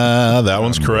 Ta-da! That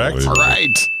one's correct. All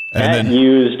right. And that then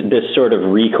used this sort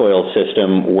of recoil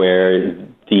system where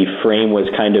the frame was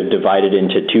kind of divided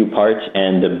into two parts,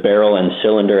 and the barrel and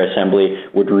cylinder assembly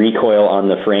would recoil on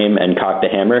the frame and cock the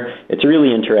hammer. It's a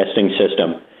really interesting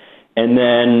system. And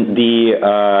then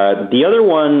the other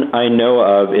one I know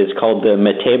of is called the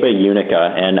Meteba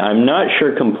Unica, and I'm not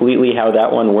sure completely how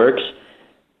that one works,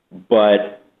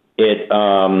 but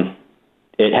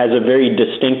it has a very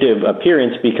distinctive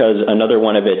appearance because another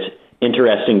one of its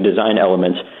interesting design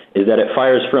elements is that it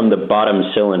fires from the bottom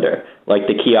cylinder, like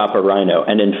the Chiappa Rhino.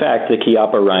 And in fact, the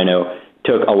Chiappa Rhino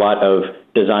took a lot of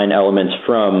design elements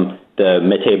from the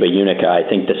Meteba Unica. I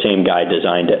think the same guy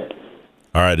designed it.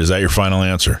 All right, is that your final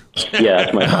answer? Yeah,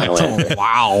 that's my final answer.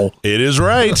 Wow. It is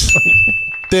right.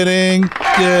 Ding.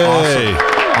 Yay.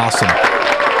 Awesome.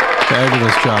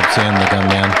 Fabulous job, Sam the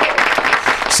Gunman.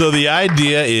 So the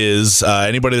idea is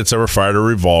anybody that's ever fired a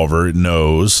revolver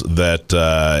knows that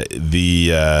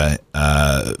the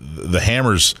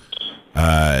hammers.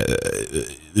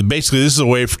 Basically, this is a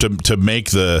way to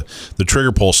make the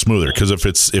trigger pull smoother. Because if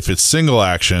it's single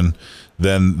action,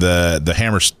 then the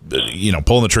hammer's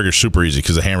pulling the trigger super easy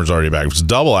because the hammer's already back. If it's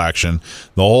double action,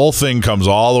 the whole thing comes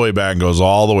all the way back and goes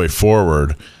all the way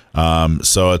forward.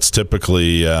 So it's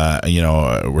typically,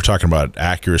 we're talking about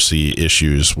accuracy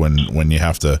issues when you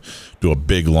have to do a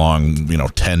big, long,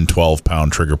 10, 12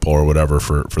 pound trigger pull or whatever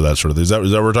for that sort of thing. Is that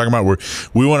what we're talking about?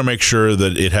 We want to make sure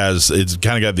that it's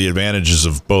kind of got the advantages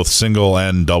of both single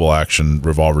and double action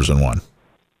revolvers in one.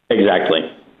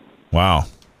 Exactly. Wow.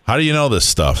 How do you know this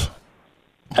stuff?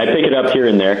 I pick it up here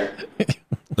and there.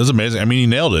 That's amazing. I mean, you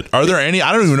nailed it. Are there any,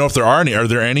 I don't even know if there are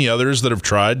any others that have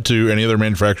tried any other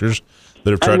manufacturers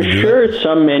that have tried to do that? I'm sure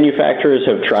some manufacturers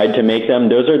have tried to make them.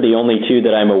 Those are the only two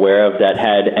that I'm aware of that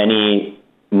had any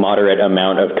moderate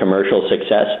amount of commercial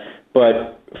success.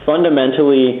 But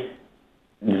fundamentally,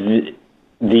 the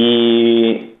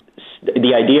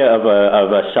idea of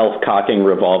a self-cocking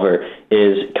revolver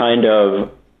is kind of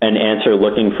an answer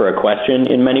looking for a question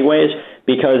in many ways,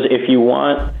 because if you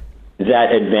want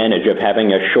that advantage of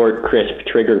having a short, crisp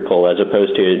trigger pull as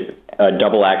opposed to a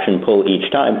double action pull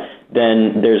each time,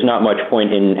 then there's not much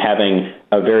point in having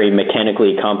a very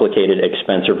mechanically complicated,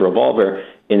 expensive revolver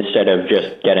instead of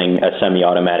just getting a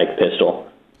semi-automatic pistol.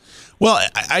 Well,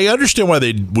 I understand why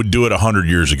they would do it 100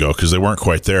 years ago because they weren't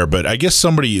quite there. But I guess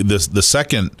the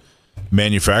second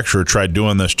manufacturer tried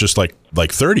doing this just like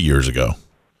 30 years ago.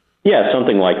 Yeah,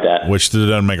 something like that. Which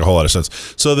doesn't make a whole lot of sense.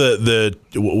 So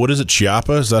what is it,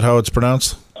 Chiappa? Is that how it's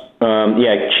pronounced?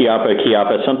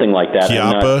 Chiappa, something like that.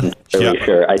 Chiappa? I'm not really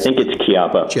sure. I think it's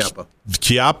Chiappa.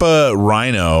 Chiappa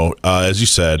Rhino, as you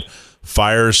said,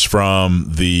 fires from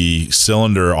the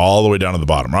cylinder all the way down to the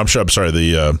bottom.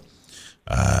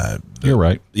 You're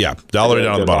right. Yeah, all the way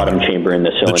down to the bottom chamber in the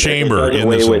cylinder. The chamber it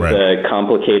does away with the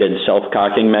complicated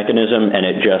self-cocking mechanism, and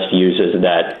it just uses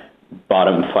that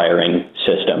bottom firing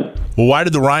system. Well, why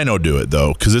did the Rhino do it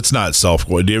though? Because it's not self.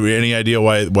 Do you have any idea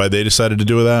why they decided to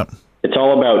do that? It's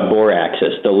all about bore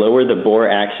axis. The lower the bore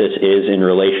axis is in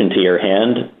relation to your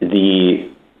hand, the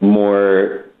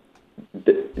more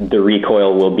the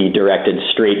recoil will be directed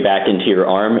straight back into your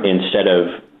arm instead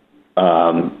of.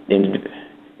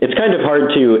 It's kind of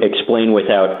hard to explain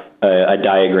without a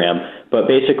diagram, but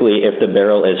basically, if the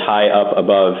barrel is high up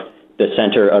above the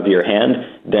center of your hand,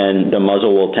 then the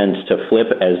muzzle will tend to flip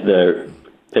as the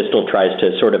pistol tries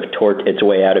to sort of torque its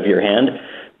way out of your hand.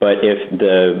 But if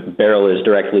the barrel is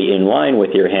directly in line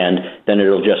with your hand, then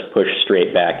it'll just push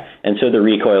straight back. And so the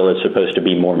recoil is supposed to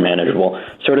be more manageable.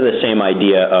 Sort of the same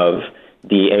idea of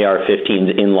the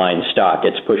AR-15's inline stock.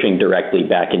 It's pushing directly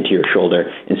back into your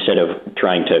shoulder instead of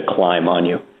trying to climb on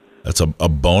you. That's a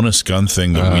bonus gun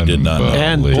thing that we did not know.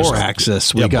 And bore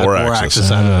axis. We got bore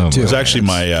axis out of it too. It was actually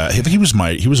I think he was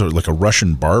like a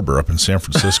Russian barber up in San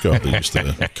Francisco that used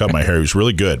to cut my hair. He was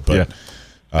really good. But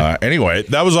anyway,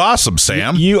 that was awesome,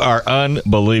 Sam. You are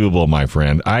unbelievable, my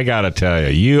friend. I got to tell you,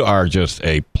 you are just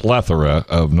a plethora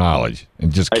of knowledge.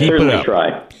 And just keep it up.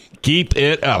 Try. Keep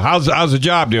it up. How's the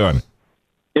job doing?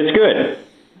 It's good.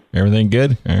 Everything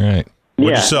good? All right.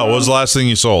 What'd you sell? What was the last thing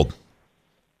you sold?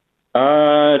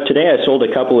 Today I sold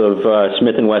a couple of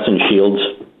Smith & Wesson shields.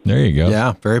 There you go.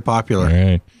 Yeah, very popular. All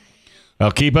right.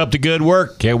 Well, keep up the good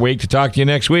work. Can't wait to talk to you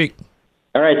next week.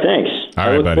 All right, thanks.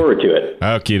 I look forward to it.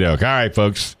 Okie doke. All right,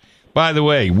 folks. By the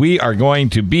way, we are going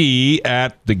to be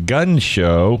at the Gun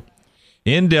Show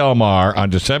in Del Mar on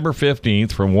December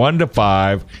 15th from 1 to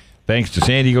 5. Thanks to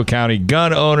San Diego County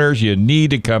gun owners. You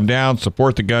need to come down,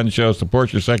 support the Gun Show,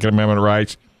 support your Second Amendment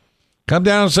rights. Come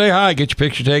down and say hi. Get your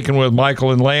picture taken with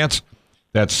Michael and Lance.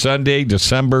 That's Sunday,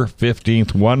 December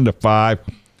 15th, 1 to 5.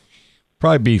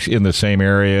 Probably be in the same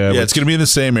area. Yeah, it's going to be in the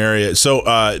same area. So,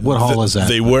 what hall is that?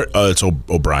 They were. It's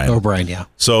O'Brien. O'Brien, yeah.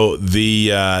 So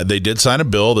they did sign a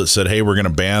bill that said, "Hey, we're going to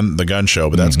ban the gun show,"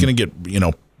 but that's going to get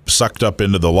sucked up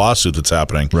into the lawsuit that's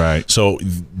happening. Right. So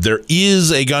there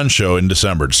is a gun show in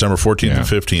December 14th and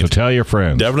 15th. So tell your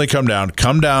friends. Definitely come down.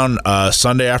 Come down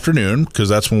Sunday afternoon, because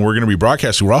that's when we're going to be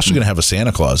broadcasting. We're also going to have a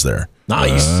Santa Claus there.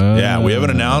 Nice. Yeah, we haven't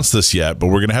announced this yet, but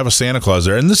we're going to have a Santa Claus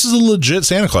there, and this is a legit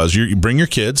Santa Claus. You bring your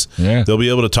kids; they'll be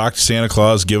able to talk to Santa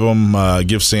Claus, give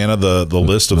Santa the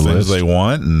list of things they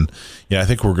want, and I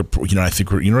think we're what I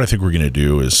think we're going to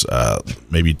do is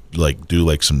maybe do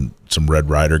like some Red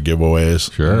Ryder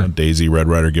giveaways, sure, Daisy Red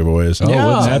Ryder giveaways. Oh,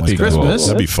 wouldn't that be Christmas? cool?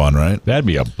 That'd be fun, right? That'd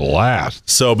be a blast.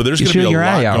 So, but there's going to be a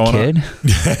lot going on.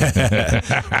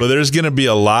 But there's going to be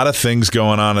a lot of things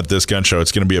going on at this gun show.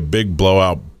 It's going to be a big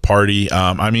blowout party.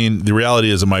 The reality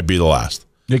is it might be the last.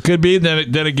 It could be.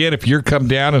 Then again, if you come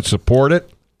down and support it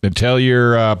and tell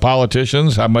your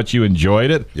politicians how much you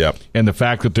enjoyed it, and the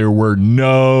fact that there were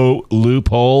no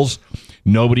loopholes,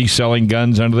 nobody selling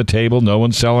guns under the table, no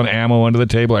one selling ammo under the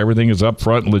table, everything is up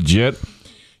front and legit.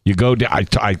 You go down.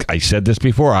 I said this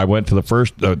before. I went to my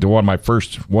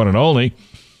first one and only.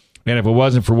 And if it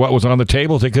wasn't for what was on the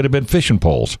tables, it could have been fishing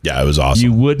poles. Yeah, it was awesome.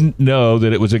 You wouldn't know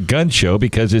that it was a gun show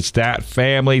because it's that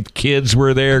family. Kids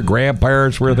were there.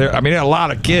 Grandparents were there. I mean, a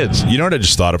lot of kids. You know what I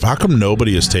just thought of? How come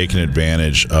nobody has taken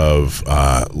advantage of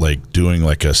doing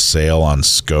like a sale on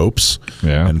scopes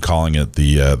and calling it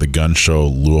the Gun Show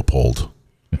Leupold?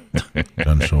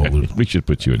 Gun Show Leupold. We should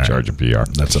put you in charge of PR.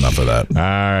 That's enough of that. All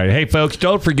right. Hey, folks,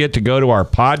 don't forget to go to our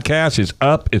podcast. It's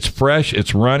up. It's fresh.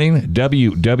 It's running.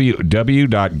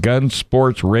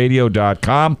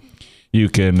 www.gunsportsradio.com. You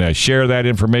can share that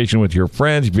information with your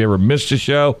friends. If you ever missed a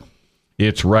show,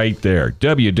 it's right there.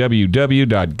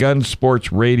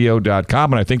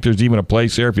 www.gunsportsradio.com. And I think there's even a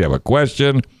place there if you have a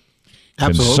question,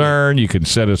 concern, you can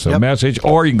send us a message,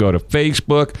 or you can go to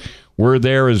Facebook. We're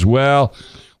there as well.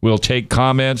 We'll take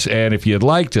comments, and if you'd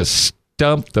like to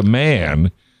stump the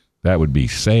man, that would be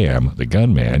Sam, the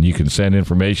gun man. You can send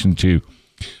information to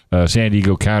San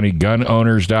Diego County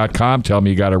Gunowners.com. Tell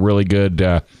me you got a really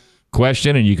good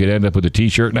question, and you could end up with a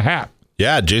T-shirt and a hat.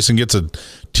 Yeah, Jason gets a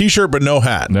T-shirt, but no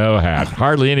hat. No hat.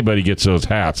 Hardly anybody gets those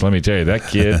hats. Let me tell you, that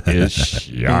kid is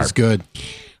sharp. He's good.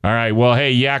 All right, well,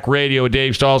 hey, Yak Radio with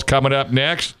Dave Stahl's coming up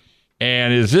next,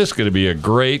 and is this going to be a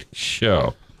great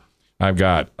show? I've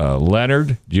got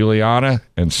Leonard, Juliana,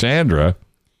 and Sandra,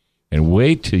 and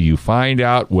wait till you find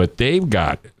out what they've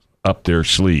got up their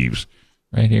sleeves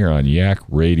right here on Yak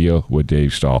Radio with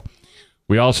Dave Stahl.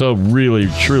 We also really,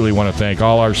 truly want to thank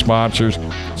all our sponsors,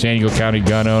 San Diego County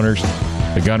Gun Owners,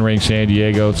 the Gun Range San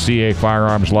Diego,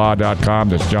 CAFirearmsLaw.com,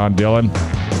 that's John Dillon,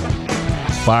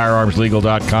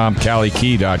 FirearmsLegal.com,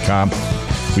 CaliKey.com.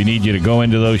 We need you to go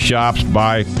into those shops,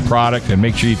 buy product, and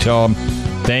make sure you tell them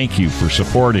thank you for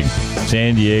supporting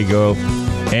San Diego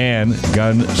and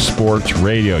Gun Sports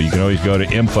Radio. You can always go to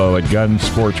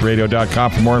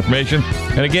info@gunsportsradio.com for more information.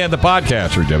 And again, the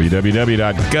podcast are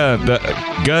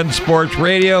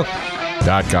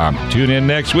www.gunsportsradio.com. Tune in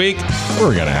next week.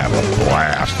 We're going to have a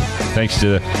blast. Thanks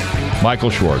to Michael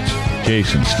Schwartz,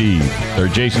 Jason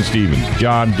Stevens,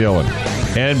 John Dillon,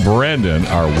 and Brendan,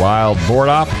 our wild board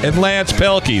op, and Lance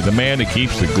Pelkey, the man that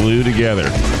keeps the glue together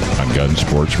on Gun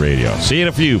Sports Radio. See you in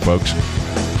a few, folks.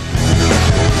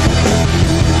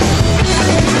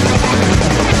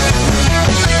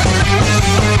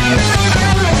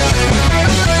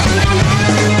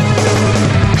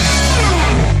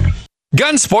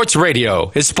 Gun Sports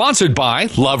Radio is sponsored by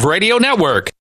Love Radio Network.